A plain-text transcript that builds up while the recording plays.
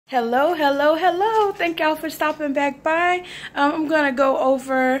Hello, hello, hello. Thank y'all for stopping back by. I'm going to go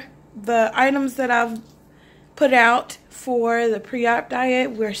over the items that I've put out for the pre-op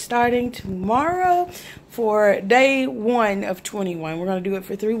diet. We're starting tomorrow for day 1 of 21. We're going to do it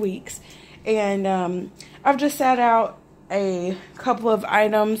for 3 weeks. And I've just set out a couple of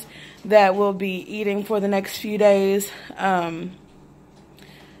items that we'll be eating for the next few days. A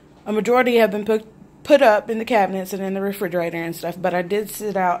majority have been put up in the cabinets and in the refrigerator and stuff, but I did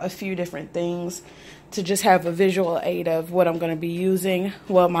set out a few different things to just have a visual aid of what I'm going to be using.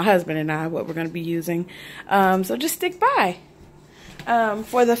 Well, my husband and I, what we're going to be using. So just stick by.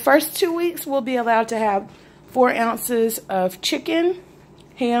 For the first 2 weeks, we'll be allowed to have 4 ounces of chicken,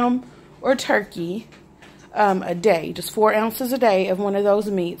 ham, or turkey a day. Just 4 ounces a day of one of those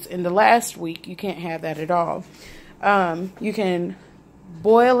meats. In the last week, you can't have that at all. You can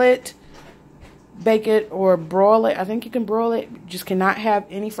boil it, bake it, or broil it. I think you can broil it. You just cannot have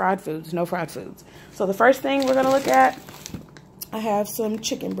any fried foods. No fried foods. So the first thing we're going to look at, I have some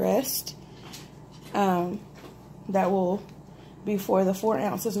chicken breast. That will be for the 4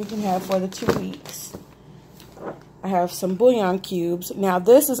 ounces we can have for the 2 weeks. I have some bouillon cubes. Now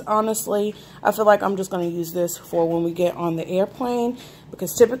this is honestly, I feel like I'm just going to use this for when we get on the airplane,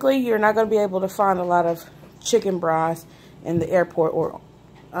 because typically you're not going to be able to find a lot of chicken broth in the airport or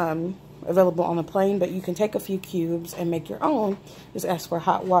available on the plane, but you can take a few cubes and make your own. Just ask for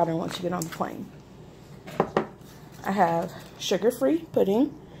hot water once you get on the plane. I have sugar-free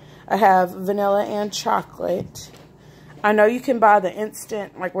pudding. I have vanilla and chocolate. I know you can buy the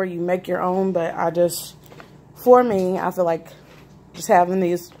instant, like where you make your own, but for me, I feel like just having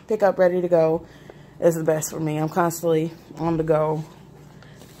these pick up ready to go is the best for me. I'm constantly on the go,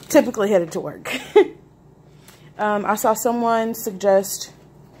 typically headed to work. I saw someone suggest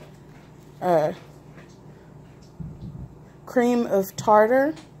cream of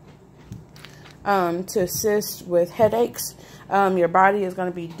tartar to assist with headaches. Your body is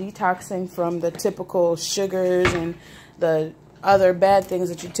going to be detoxing from the typical sugars and the other bad things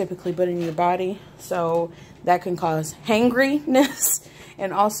that you typically put in your body. So that can cause hangriness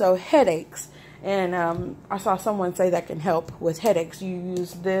and also headaches. And I saw someone say that can help with headaches. You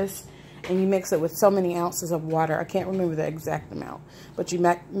use this and you mix it with so many ounces of water. I can't remember the exact amount. But you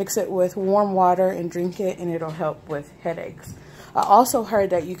mix it with warm water and drink it, and it'll help with headaches. I also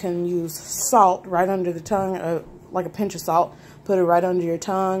heard that you can use salt right under the tongue, like a pinch of salt. Put it right under your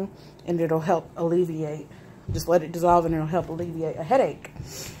tongue, and it'll help alleviate. Just let it dissolve, and it'll help alleviate a headache.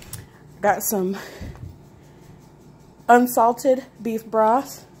 Got some unsalted beef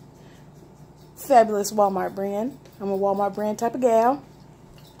broth. Fabulous Walmart brand. I'm a Walmart brand type of gal.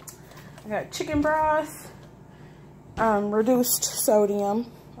 I got chicken broth, reduced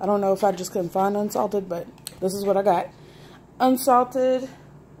sodium. I don't know if I just couldn't find unsalted, but this is what I got. Unsalted,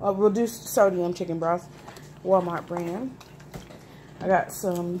 reduced sodium chicken broth, Walmart brand. I got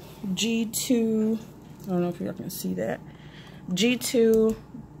some G2, I don't know if you can see that. G2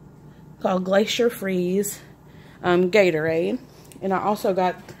 called Glacier Freeze, Gatorade. And I also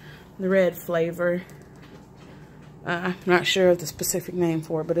got the red flavor. I'm not sure of the specific name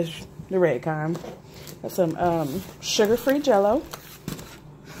for it, but it's the red kind. Got some sugar-free Jell-O.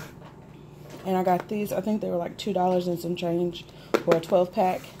 And I got these, I think they were like $2 and some change for a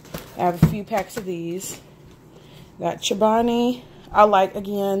 12-pack. I have a few packs of these. Got Chobani. I like,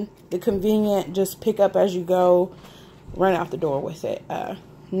 again, the convenient, just pick up as you go, run out the door with it.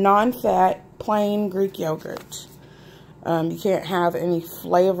 Non-fat, plain Greek yogurt. You can't have any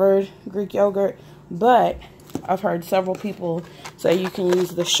flavored Greek yogurt, but I've heard several people say you can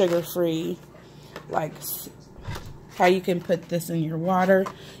use the sugar-free, like how you can put this in your water.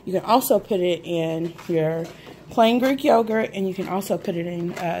 You can also put it in your plain Greek yogurt, and you can also put it in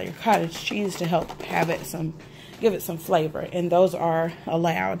your cottage cheese to help have it give it some flavor. And those are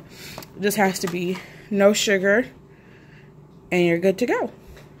allowed. This has to be no sugar, and you're good to go.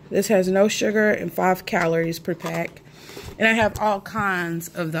 This has no sugar and 5 calories per pack. And I have all kinds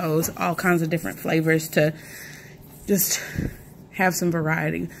of those, all kinds of different flavors to just have some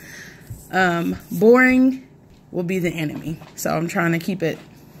variety. Boring will be the enemy. So I'm trying to keep it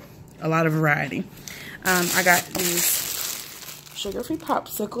a lot of variety. I got these sugar-free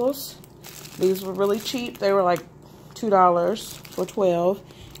popsicles. These were really cheap. They were like $2 for 12.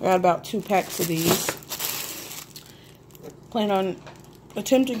 I got about 2 packs of these. Plan on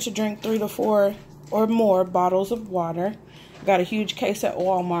attempting to drink 3 to 4 or more bottles of water. I got a huge case at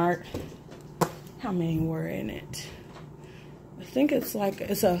Walmart. How many were in it? I think it's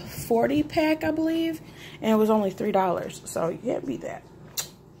a 40 pack, I believe, and it was only $3, so you can't beat that.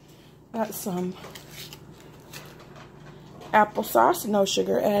 Got some applesauce, no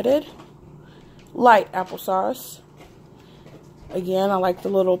sugar added. Light applesauce. Again, I like the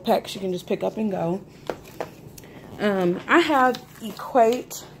little packs you can just pick up and go. I have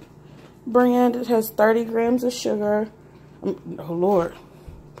Equate brand. It has 30 grams of sugar. Oh, Lord.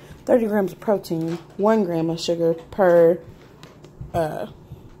 30 grams of protein. 1 gram of sugar per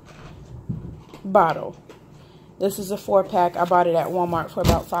bottle. This is a 4-pack. I bought it at Walmart for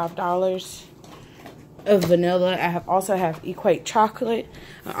about $5 of vanilla. I also have Equate chocolate.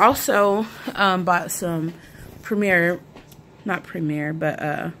 I also bought some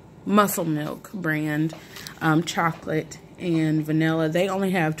Muscle Milk brand chocolate and vanilla. They only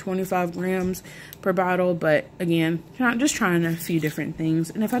have 25 grams per bottle, but again, I'm just trying a few different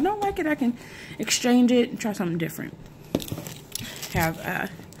things. And if I don't like it, I can exchange it and try something different. Have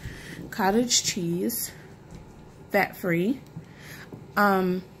cottage cheese, fat-free.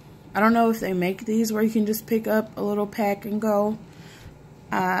 I don't know if they make these where you can just pick up a little pack and go.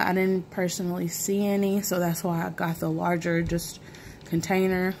 I didn't personally see any, so that's why I got the larger just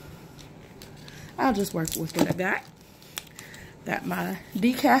container. I'll just work with what I got. Got my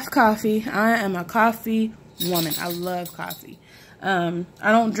decaf coffee. I am a coffee woman. I love coffee. I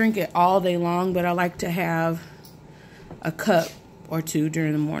don't drink it all day long, but I like to have a cup or two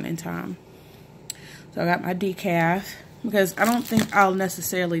during the morning time. So I got my decaf because I don't think I'll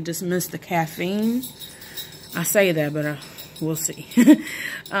necessarily dismiss the caffeine. I say that, but we'll see.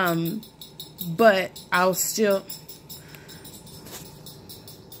 But I'll still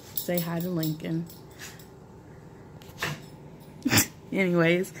say hi to Lincoln.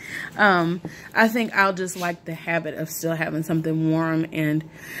 Anyways, I think I'll just like the habit of still having something warm and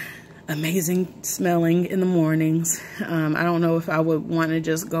amazing smelling in the mornings. I don't know if I would want to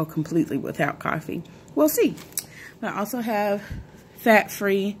just go completely without coffee. We'll see. But I also have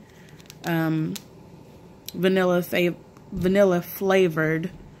fat-free, vanilla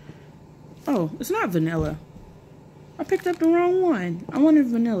flavored. Oh, it's not vanilla. I picked up the wrong one. I wanted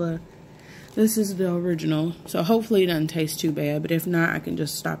vanilla. This is the original, so hopefully it doesn't taste too bad, but if not, I can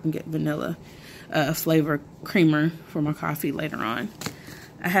just stop and get vanilla flavor creamer for my coffee later on.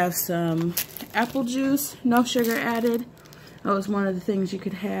 I have some apple juice, no sugar added. That was one of the things you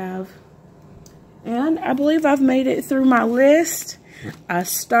could have. And I believe I've made it through my list. I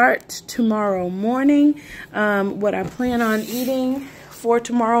start tomorrow morning. What I plan on eating for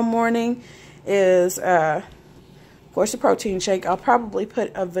tomorrow morning is, of course, a protein shake. I'll probably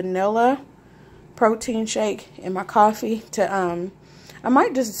put a vanilla protein shake in my coffee to I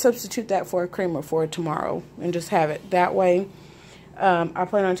might just substitute that for a creamer for tomorrow and just have it that way. I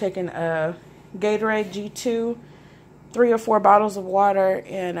plan on taking a Gatorade G2, 3 or 4 bottles of water,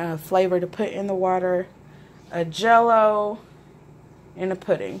 and a flavor to put in the water, a Jello, and a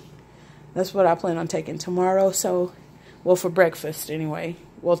pudding. That's what I plan on taking tomorrow. So, well, for breakfast anyway.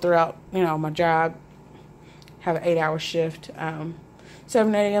 Well, throughout, you know, my job, have an 8-hour shift,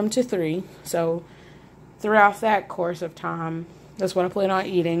 7 a.m. to 3. So, throughout that course of time, that's what I plan on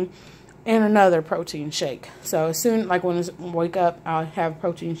eating. And another protein shake. So, as soon, like when I wake up, I'll have a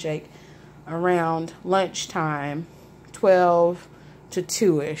protein shake around lunchtime, 12 to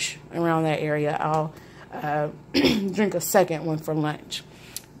 2-ish, around that area. I'll drink a second one for lunch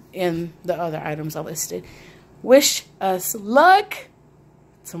in the other items I listed. Wish us luck.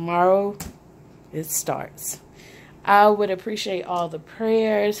 Tomorrow it starts. I would appreciate all the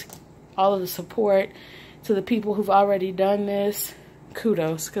prayers, all of the support to the people who've already done this.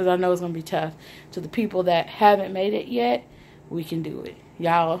 Kudos, because I know it's going to be tough. To the people that haven't made it yet, we can do it.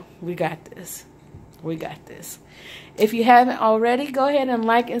 Y'all, we got this. We got this. If you haven't already, go ahead and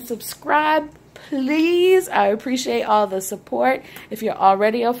like and subscribe, please. I appreciate all the support. If you're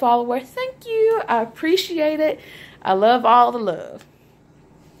already a follower, thank you. I appreciate it. I love all the love.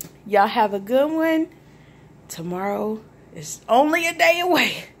 Y'all have a good one. Tomorrow is only a day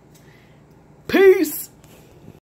away.